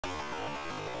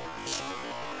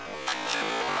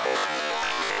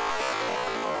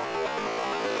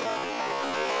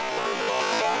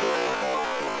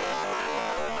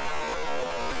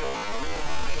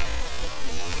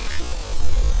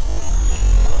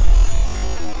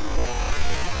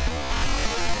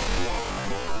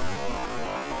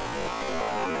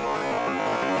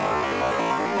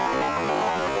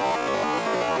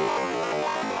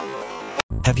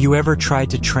Have you ever tried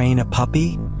to train a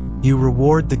puppy? You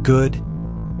reward the good,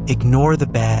 ignore the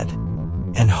bad,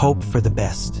 and hope for the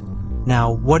best.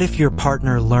 Now, what if your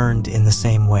partner learned in the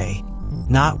same way?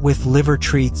 Not with liver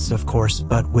treats, of course,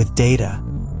 but with data.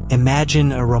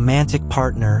 Imagine a romantic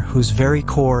partner whose very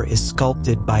core is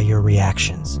sculpted by your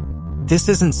reactions. This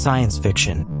isn't science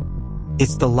fiction.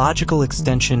 It's the logical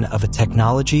extension of a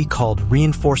technology called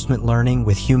reinforcement learning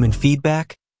with human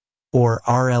feedback, or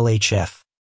RLHF.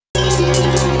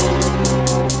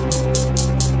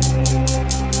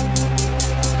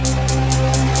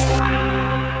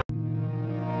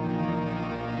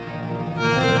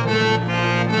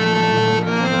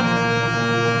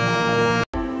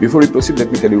 Before we proceed,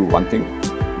 let me tell you one thing.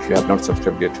 If you have not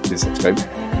subscribed yet, please subscribe.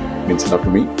 It means a lot to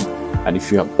me. And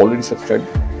if you have already subscribed,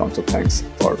 tons of thanks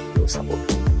for your support.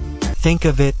 Think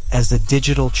of it as a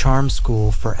digital charm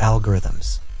school for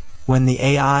algorithms. When the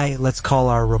AI, let's call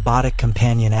our robotic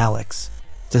companion Alex,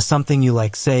 does something you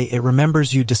like, say it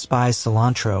remembers you despise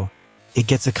cilantro, it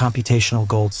gets a computational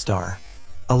gold star.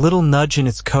 A little nudge in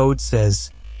its code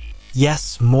says,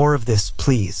 yes, more of this,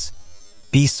 please.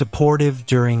 Be supportive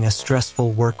during a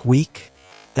stressful work week.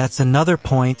 That's another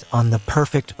point on the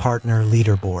perfect partner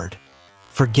leaderboard.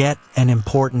 Forget an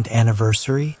important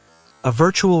anniversary? A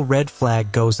virtual red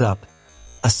flag goes up.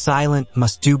 A silent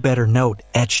must do better note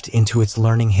etched into its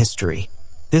learning history.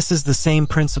 This is the same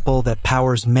principle that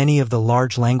powers many of the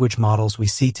large language models we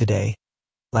see today,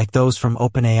 like those from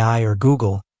OpenAI or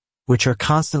Google, which are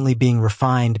constantly being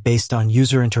refined based on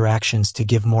user interactions to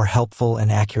give more helpful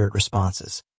and accurate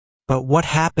responses. But what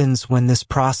happens when this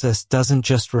process doesn't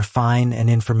just refine an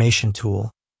information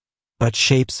tool, but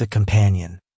shapes a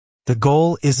companion? The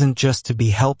goal isn't just to be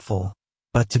helpful,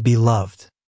 but to be loved.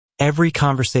 Every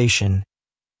conversation,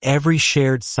 every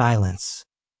shared silence,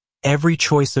 every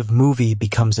choice of movie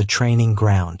becomes a training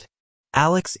ground.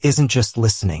 Alex isn't just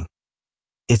listening.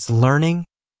 It's learning,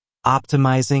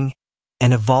 optimizing,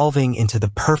 and evolving into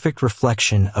the perfect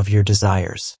reflection of your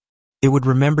desires. It would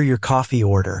remember your coffee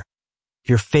order,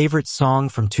 your favorite song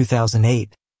from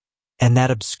 2008, and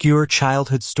that obscure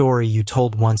childhood story you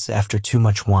told once after too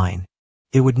much wine.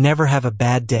 It would never have a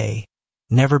bad day,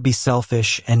 never be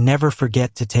selfish, and never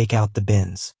forget to take out the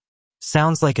bins.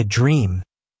 Sounds like a dream,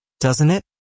 doesn't it?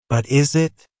 But is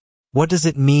it? What does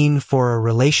it mean for a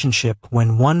relationship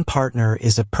when one partner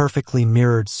is a perfectly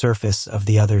mirrored surface of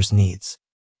the other's needs?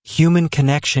 Human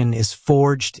connection is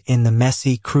forged in the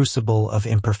messy crucible of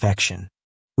imperfection.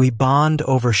 We bond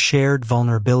over shared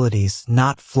vulnerabilities,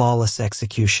 not flawless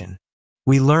execution.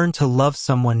 We learn to love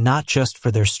someone not just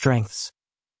for their strengths,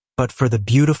 but for the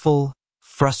beautiful,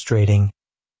 frustrating,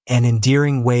 and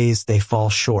endearing ways they fall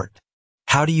short.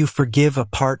 How do you forgive a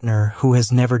partner who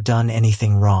has never done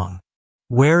anything wrong?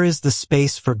 Where is the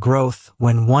space for growth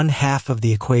when one half of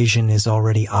the equation is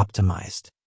already optimized?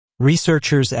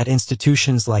 Researchers at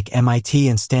institutions like MIT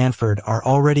and Stanford are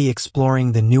already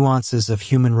exploring the nuances of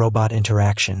human-robot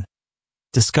interaction,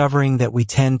 discovering that we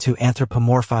tend to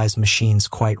anthropomorphize machines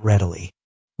quite readily.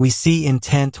 We see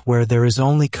intent where there is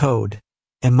only code,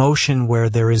 emotion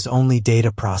where there is only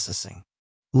data processing.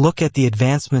 Look at the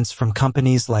advancements from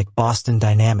companies like Boston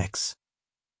Dynamics.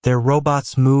 Their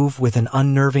robots move with an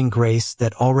unnerving grace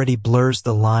that already blurs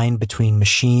the line between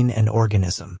machine and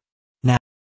organism. Now,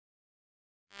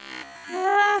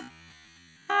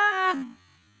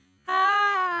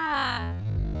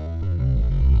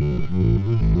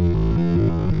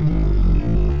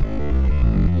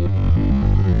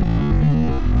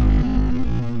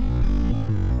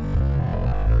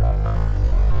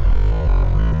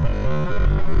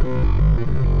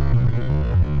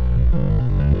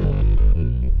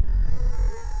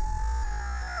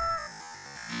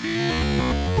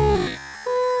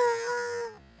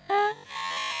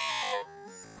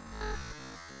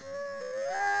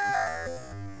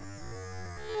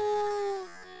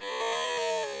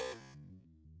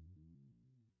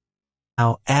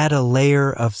 add a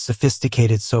layer of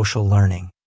sophisticated social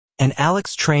learning. And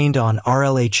Alex trained on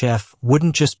RLHF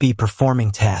wouldn't just be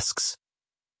performing tasks.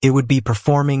 It would be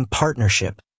performing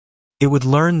partnership. It would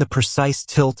learn the precise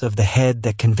tilt of the head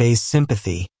that conveys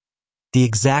sympathy, the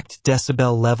exact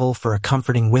decibel level for a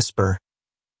comforting whisper,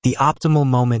 the optimal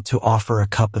moment to offer a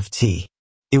cup of tea.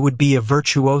 It would be a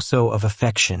virtuoso of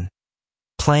affection,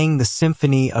 playing the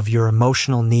symphony of your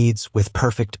emotional needs with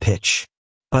perfect pitch.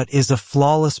 But is a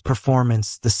flawless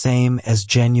performance the same as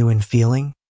genuine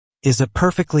feeling? Is a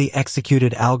perfectly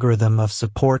executed algorithm of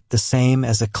support the same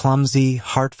as a clumsy,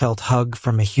 heartfelt hug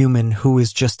from a human who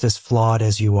is just as flawed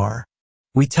as you are?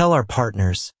 We tell our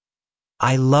partners,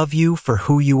 "I love you for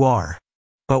who you are."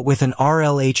 But with an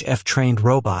RLHF-trained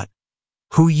robot,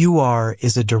 who you are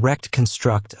is a direct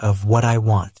construct of what I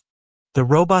want. The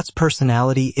robot's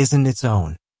personality isn't its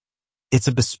own. It's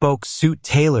a bespoke suit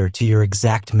tailored to your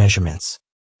exact measurements.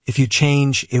 If you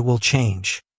change, it will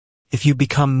change. If you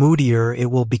become moodier, it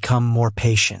will become more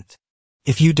patient.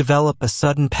 If you develop a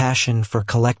sudden passion for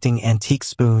collecting antique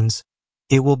spoons,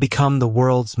 it will become the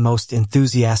world's most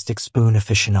enthusiastic spoon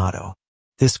aficionado.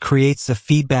 This creates a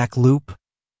feedback loop,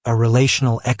 a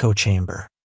relational echo chamber.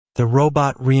 The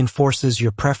robot reinforces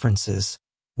your preferences,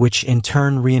 which in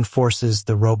turn reinforces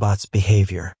the robot's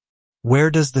behavior. Where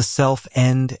does the self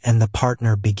end and the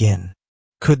partner begin?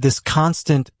 Could this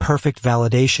constant, perfect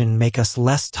validation make us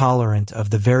less tolerant of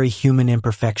the very human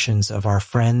imperfections of our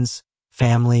friends,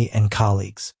 family, and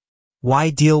colleagues? Why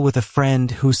deal with a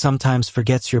friend who sometimes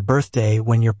forgets your birthday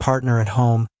when your partner at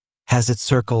home has it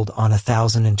circled on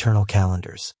 1,000 internal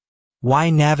calendars? Why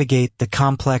navigate the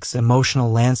complex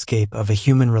emotional landscape of a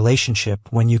human relationship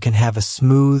when you can have a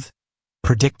smooth,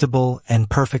 predictable, and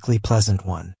perfectly pleasant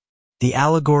one? The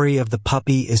allegory of the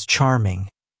puppy is charming,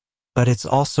 but it's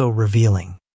also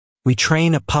revealing. We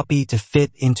train a puppy to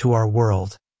fit into our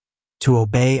world, to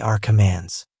obey our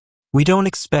commands. We don't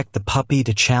expect the puppy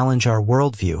to challenge our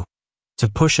worldview, to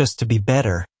push us to be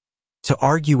better, to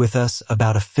argue with us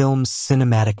about a film's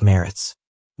cinematic merits.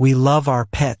 We love our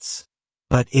pets,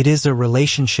 but it is a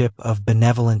relationship of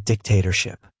benevolent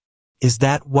dictatorship. Is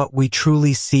that what we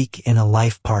truly seek in a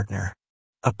life partner?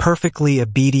 A perfectly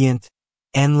obedient,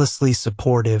 endlessly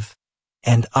supportive,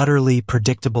 and utterly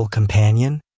predictable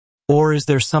companion? Or is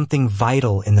there something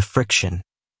vital in the friction,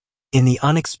 in the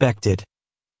unexpected,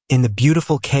 in the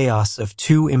beautiful chaos of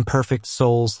two imperfect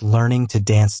souls learning to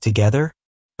dance together?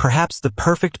 Perhaps the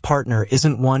perfect partner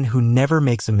isn't one who never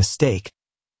makes a mistake,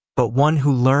 but one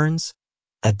who learns,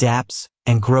 adapts,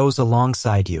 and grows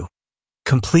alongside you,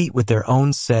 complete with their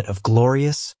own set of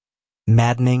glorious,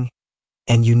 maddening,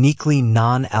 and uniquely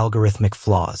non-algorithmic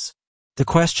flaws. The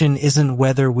question isn't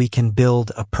whether we can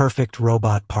build a perfect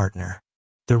robot partner.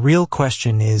 The real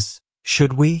question is,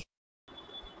 should we?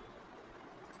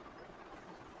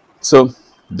 So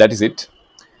that is it.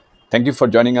 Thank you for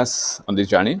joining us on this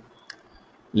journey.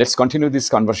 Let's continue this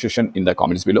conversation in the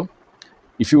comments below.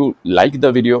 If you like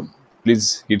the video,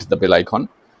 please hit the bell icon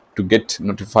to get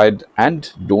notified,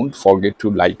 and don't forget to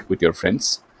like with your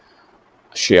friends,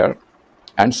 share,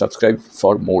 and subscribe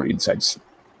for more insights.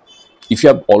 If you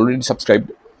have already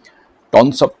subscribed,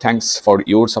 tons of thanks for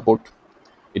your support.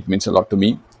 It means a lot to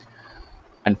me.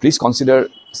 And please consider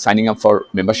signing up for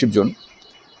membership zone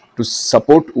to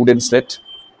support Wooden Slate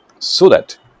so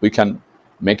that we can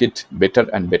make it better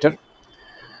and better.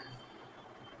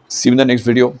 See you in the next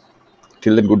video.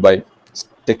 Till then, goodbye.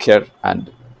 Take care and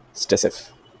stay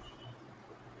safe.